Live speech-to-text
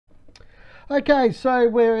Okay, so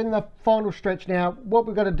we're in the final stretch now. What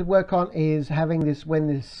we've got to work on is having this, when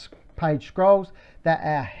this page scrolls, that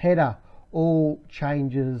our header all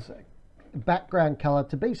changes background color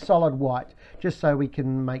to be solid white, just so we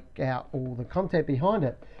can make out all the content behind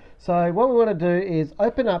it. So what we want to do is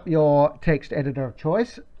open up your text editor of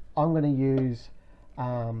choice. I'm going to use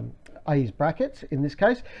I use brackets in this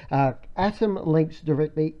case. Atom links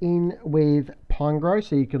directly in with Pinegrow,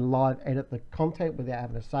 so you can live edit the content without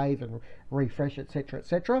having to save and refresh, etc,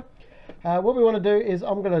 etc. What we want to do is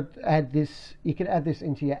I'm going to add this. You can add this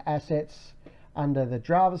into your assets under the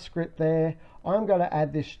JavaScript there. I'm going to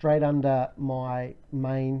add this straight under my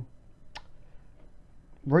main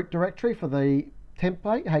root directory for the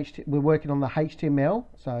template. We're working on the HTML,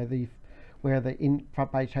 so where the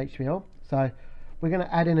front page HTML. So we're going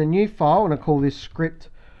to add in a new file and I call this script.js.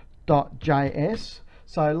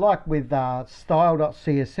 So like with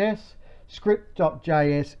style.css,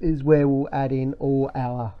 script.js is where we'll add in all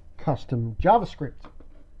our custom JavaScript.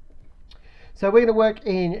 So we're going to work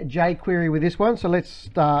in Jquery with this one. So let's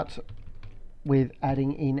start with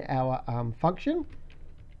adding in our function.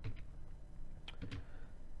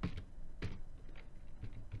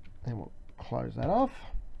 And we'll close that off.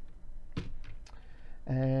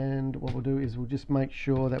 And what we'll do is we'll just make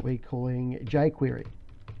sure that we're calling Jquery.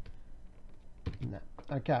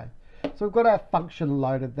 Okay, so we've got our function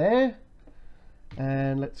loaded there.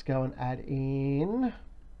 And let's go and add in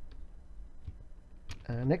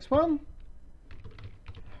our next one.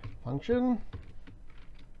 Function.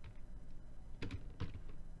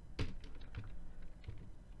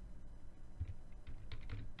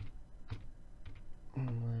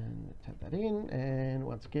 And type that in, and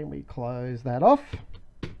once again we close that off.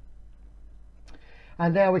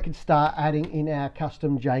 And now we can start adding in our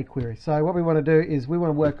custom Jquery. So what we want to do is we want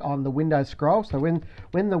to work on the window scroll. So when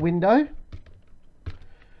the window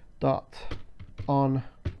dot on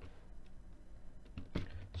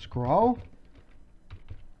scroll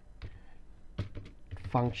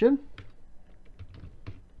function.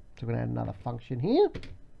 So we're going to add another function here.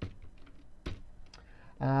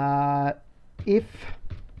 If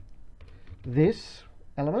this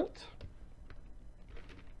element,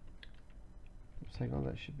 hang on,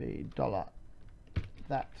 that should be $.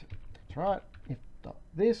 That's right. If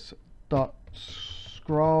this dot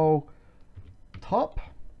scroll top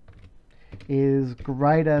is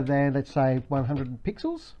greater than, let's say, 100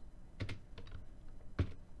 pixels.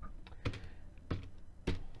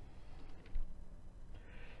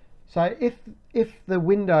 So if the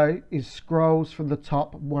window scrolls from the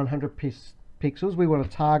top 100 pixels, we want to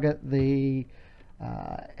target the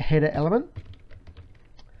header element.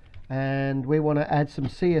 And we want to add some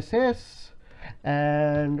CSS,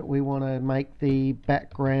 and we want to make the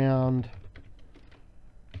background,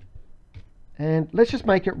 and let's just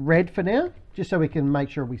make it red for now, just so we can make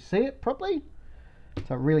sure we see it properly,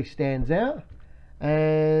 so it really stands out.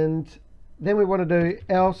 And then we want to do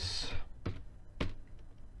else,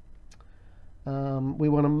 we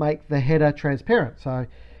want to make the header transparent. So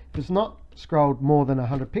if it's not scrolled more than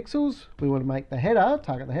 100 pixels, we want to make the header,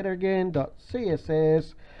 target the header again,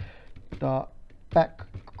 .css,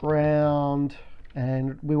 background,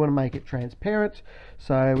 and we want to make it transparent,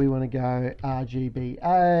 so we want to go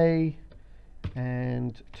RGBA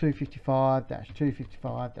and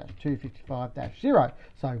 255-255-255-0,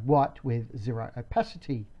 so white with 0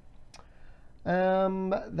 opacity.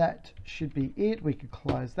 That should be it. We could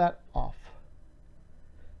close that off.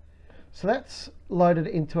 So that's loaded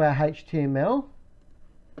into our HTML.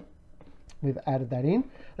 We've added that in.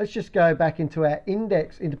 Let's just go back into our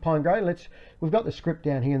index, into Pinegrow. We've got the script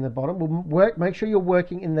down here in the bottom. We'll make sure you're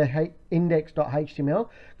working in the index.html,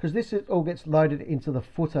 because this all gets loaded into the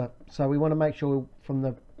footer. So we want to make sure from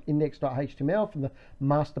the index.html, from the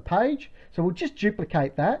master page. So we'll just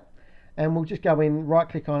duplicate that, and we'll just go in, right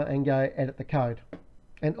click on it and go edit the code.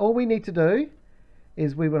 And all we need to do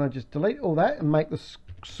is we want to just delete all that and make the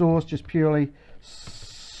source just purely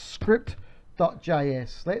script.js.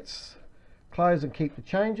 Let's close and keep the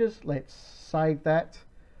changes. Let's save that.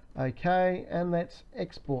 Okay, and let's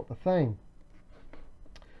export the theme.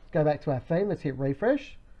 Let's go back to our theme. Let's hit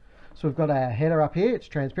refresh. So we've got our header up here. It's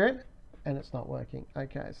transparent and it's not working.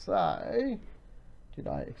 Okay, so did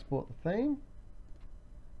I export the theme?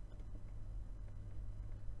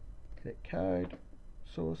 Edit code,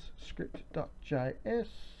 source script.js.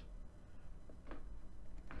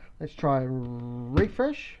 Let's try and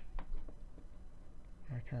refresh.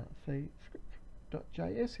 I can't see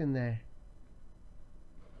script.js in there.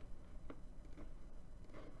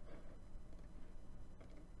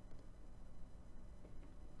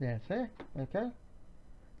 Yeah, it's there. Okay.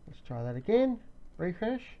 Let's try that again.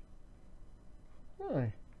 Refresh. Oh,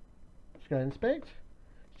 let's go inspect.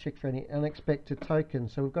 Check for any unexpected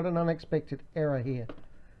tokens. So we've got an unexpected error here.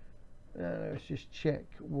 Let's just check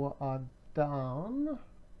what I've done.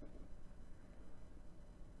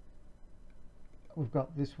 We've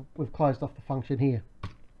got this, we've closed off the function here.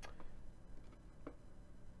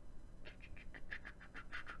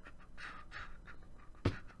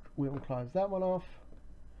 We'll close that one off.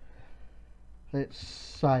 Let's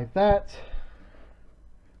save that.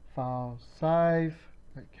 File, save.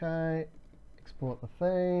 Okay. Export the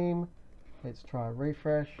theme. Let's try a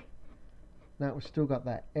refresh. Now we've still got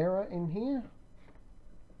that error in here.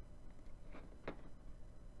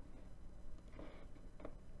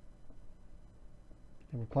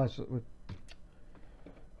 And replace it with.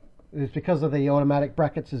 It's because of the automatic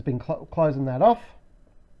brackets has been closing that off.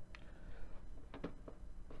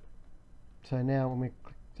 So now when we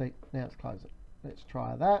click, see, now it's closing. Let's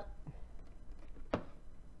try that.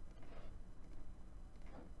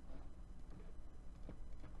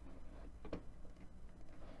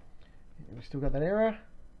 We've still got that error.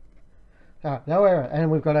 All right, no error,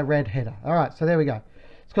 and we've got a red header. All right, so there we go.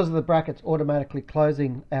 It's because of the brackets automatically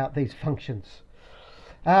closing out these functions.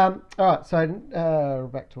 All right, so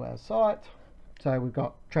back to our site. So we've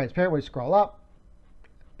got transparent. We scroll up.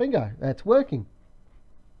 Bingo, that's working.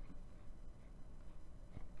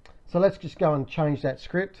 So let's just go and change that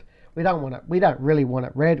script. We don't want it. We don't really want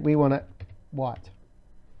it red. We want it white.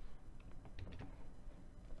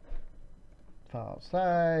 File,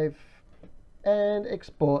 save, and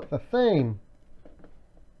export the theme.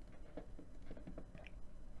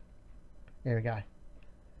 There we go.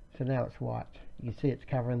 So now it's white. You see it's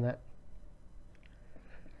covering that.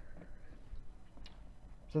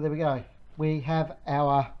 So there we go. We have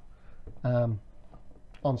our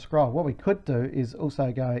on scroll. What we could do is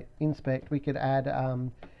also go inspect. We could add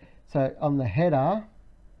so on the header,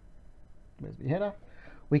 where's the header?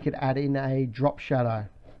 We could add in a drop shadow,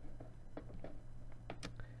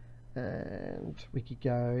 and we could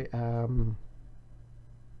go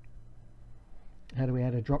how do we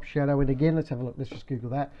add a drop shadow in again? Let's have a look. Let's just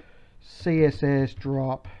Google that. CSS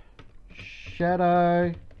drop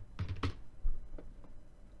shadow.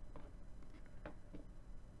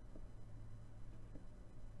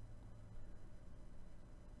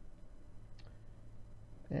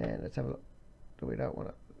 And let's have a look. We don't want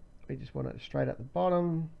it. We just want it straight at the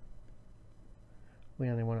bottom. We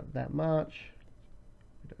only want it that much.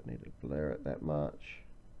 We don't need to blur it that much.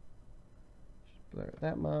 Just blur it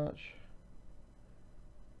that much.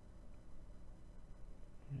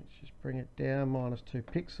 Let's just bring it down -2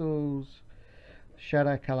 pixels.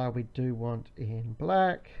 Shadow color we do want in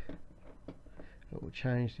black. It will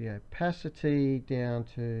change the opacity down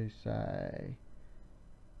to, say,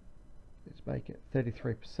 let's make it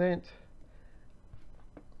 33%.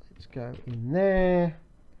 Let's go in there.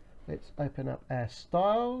 Let's open up our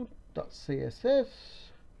style.css.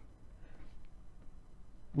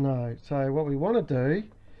 No, so what we want to do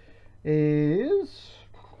is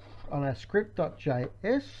on our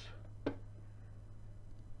script.js,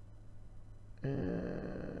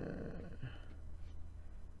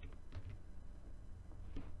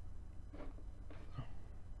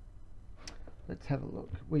 let's have a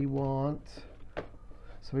look. We want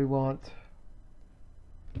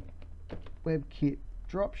WebKit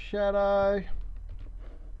drop shadow,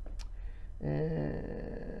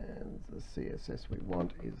 and the CSS we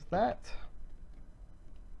want is that,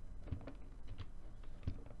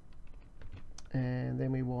 and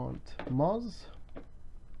then we want Moz,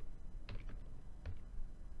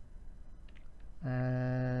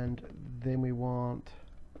 and then we want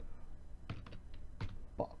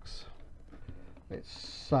box. Let's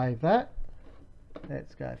save that.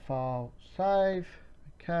 Let's go file, save.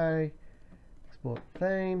 Okay, export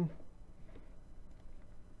theme.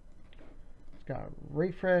 Let's go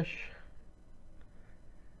refresh.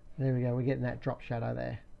 There we go. We're getting that drop shadow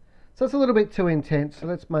there. So it's a little bit too intense. So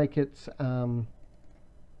let's make it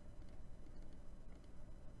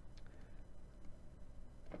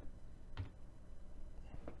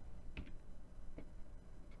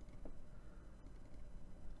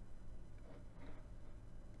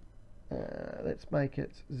let's make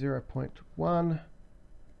it 0.1,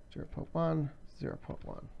 0.1,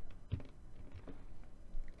 0.1.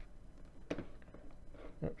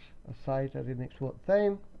 Oops, I saved, I didn't export the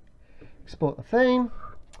theme. Export the theme,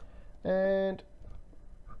 and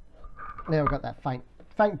now we've got that faint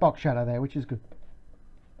box shadow there, which is good.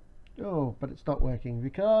 Oh, but it's not working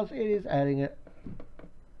because it is adding it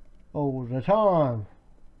all the time.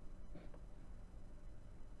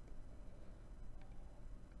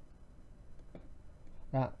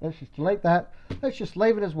 Right, let's just delete that. Let's just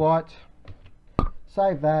leave it as white.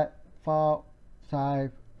 Save that, file,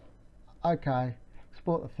 save, okay,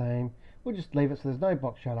 export the theme. We'll just leave it so there's no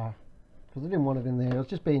box shadow, because I didn't want it in there. I was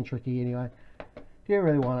just being tricky anyway. Didn't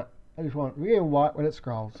really want it. I just want it real white when it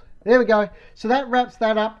scrolls. There we go. So that wraps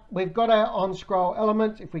that up. We've got our on-scroll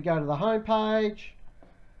element. If we go to the home page,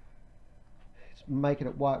 it's making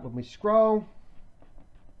it white when we scroll.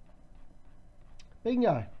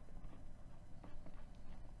 Bingo.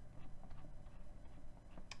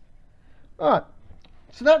 Alright,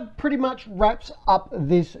 so that pretty much wraps up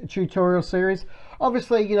this tutorial series.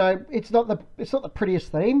 Obviously, you know, it's not the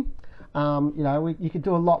prettiest theme. You know, you could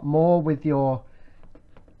do a lot more with your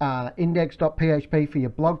index.php for your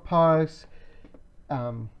blog posts.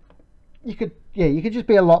 You could just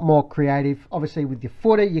be a lot more creative. Obviously, with your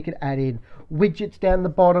footer, you could add in widgets down the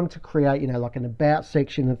bottom to create, you know, like an about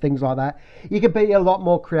section and things like that. You could be a lot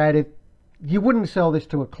more creative. You wouldn't sell this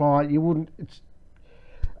to a client. You wouldn't.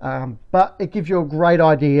 But it gives you a great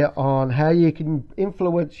idea on how you can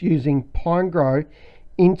influence using Pinegrow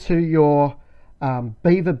into your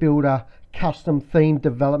Beaver Builder custom theme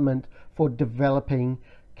development for developing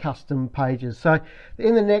custom pages. So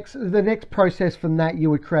in the next process from that, you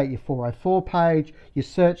would create your 404 page, your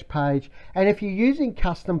search page, and if you're using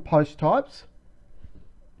custom post types,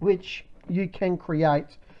 which you can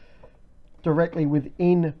create directly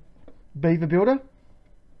within Beaver Builder.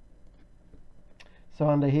 So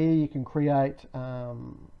under here you can create,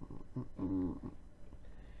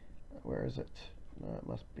 where is it? No, it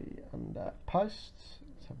must be under posts.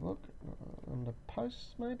 Let's have a look. Under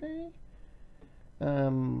posts maybe?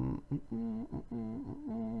 No,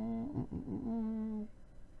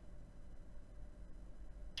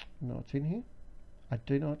 it's in here. I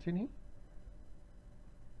do know it's in here.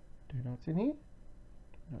 Do know it's in here.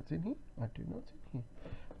 Do know it's in here. I do know it's in here.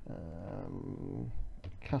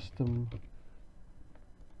 Custom.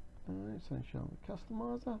 It's only showing the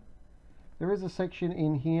customizer. There is a section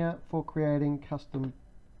in here for creating custom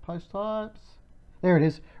post types. There it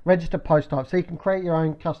is, register post type. So you can create your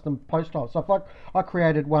own custom post type. So if I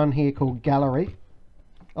created one here called gallery,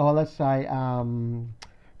 or let's say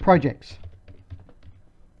projects,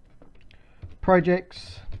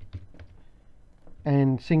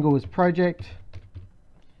 and single is project.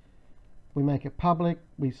 We make it public.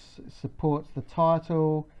 We supports the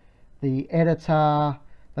title, the editor,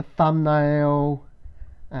 the thumbnail,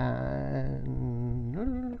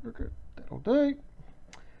 and that'll do.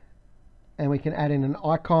 And we can add in an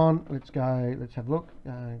icon. Let's have a look.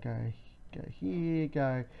 Go here,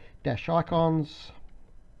 go dash icons.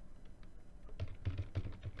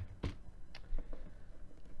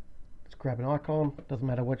 Let's grab an icon, doesn't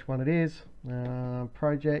matter which one it is.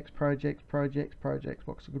 Projects. What's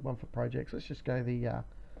a good one for projects? Let's just go the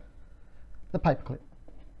paperclip.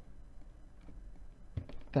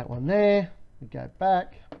 That one there. We go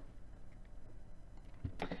back.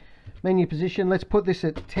 Menu position, let's put this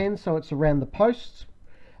at 10 so it's around the posts.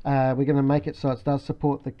 We're going to make it so it does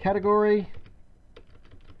support the category.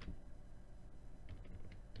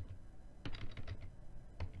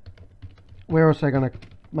 We're also going to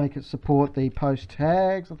make it support the post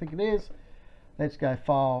tags, I think it is. Let's go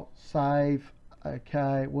file, save.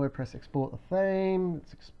 Okay, WordPress export the theme.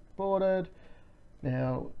 It's exported.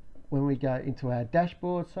 Now, when we go into our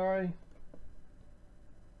dashboard,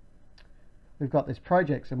 we've got this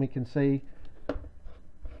projects, and we can see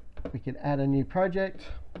we can add a new project,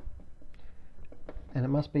 and it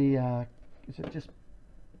must be is it just,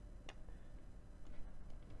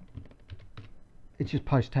 it's just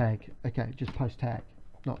post tag. Okay, just post tag,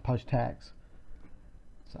 not post tags.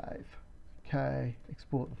 Save. Okay,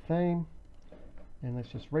 export the theme, and let's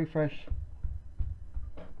just refresh.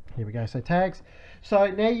 Here we go. So tags. So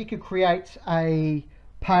now you could create a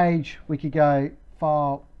page. We could go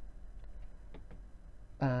file.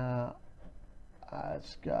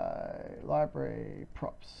 Let's go library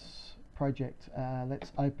props project.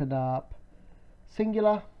 Let's open up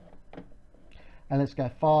Singular, and let's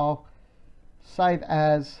go file, save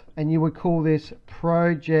as, and you would call this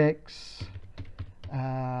projects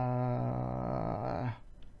dash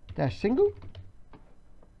single.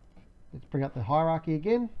 Let's bring up the hierarchy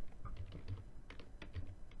again.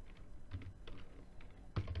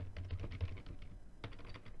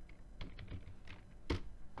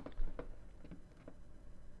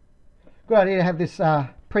 Good idea to have this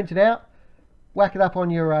printed out, whack it up on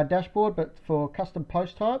your dashboard, but for custom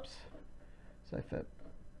post types. So for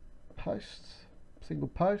posts, single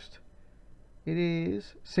post, it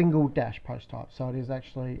is single dash post type. So it is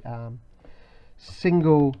actually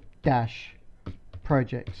single dash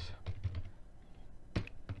projects.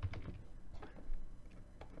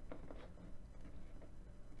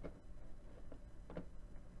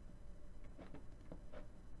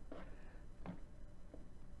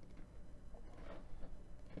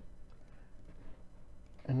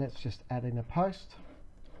 let's just add in a post.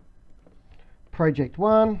 Project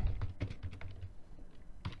 1.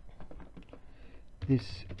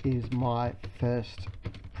 This is my first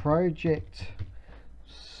project.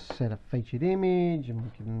 Set a featured image,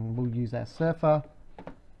 and we'll use our surfer.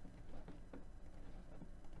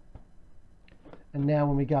 And now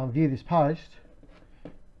when we go and view this post,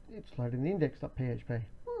 it's loading the index.php.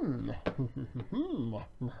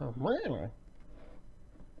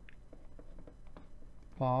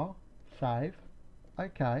 File, save,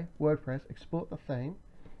 okay, WordPress, export the theme.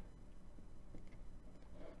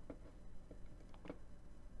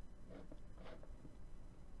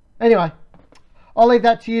 Anyway, I'll leave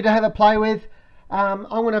that to you to have a play with. I'm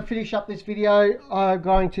going to finish up this video. I'm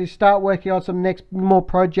going to start working on some more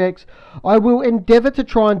projects. I will endeavour to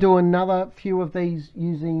try and do another few of these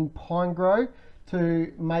using Pinegrow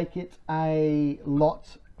to make it a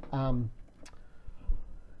lot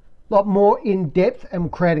more in depth, and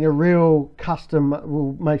creating a real custom.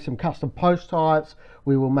 We'll make some custom post types.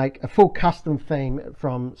 We will make a full custom theme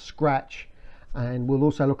from scratch, and we'll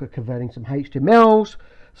also look at converting some HTMLs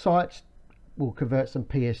sites. We'll convert some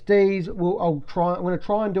PSDs. I'm going to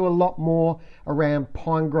try and do a lot more around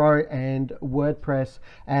Pinegrow and WordPress,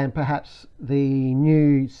 and perhaps the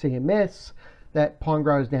new CMS that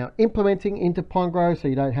Pinegrow is now implementing into Pinegrow, so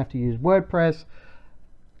you don't have to use WordPress.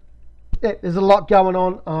 Yeah, there's a lot going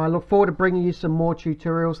on. I look forward to bringing you some more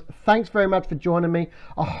tutorials. Thanks very much for joining me.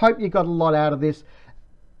 I hope you got a lot out of this.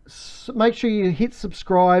 Make sure you hit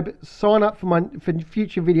subscribe, sign up for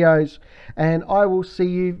future videos, and I will see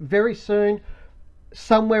you very soon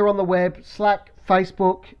somewhere on the web, Slack,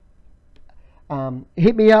 Facebook.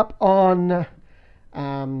 Hit me up on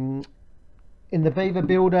in the Beaver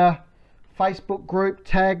Builder Facebook group,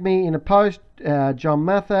 tag me in a post, John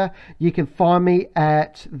Mather. You can find me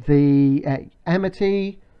at the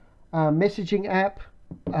Amity messaging app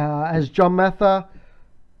as John Mather.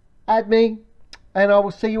 Add me, and I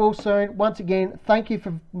will see you all soon. Once again, thank you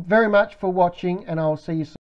very much for watching, and I will see you soon.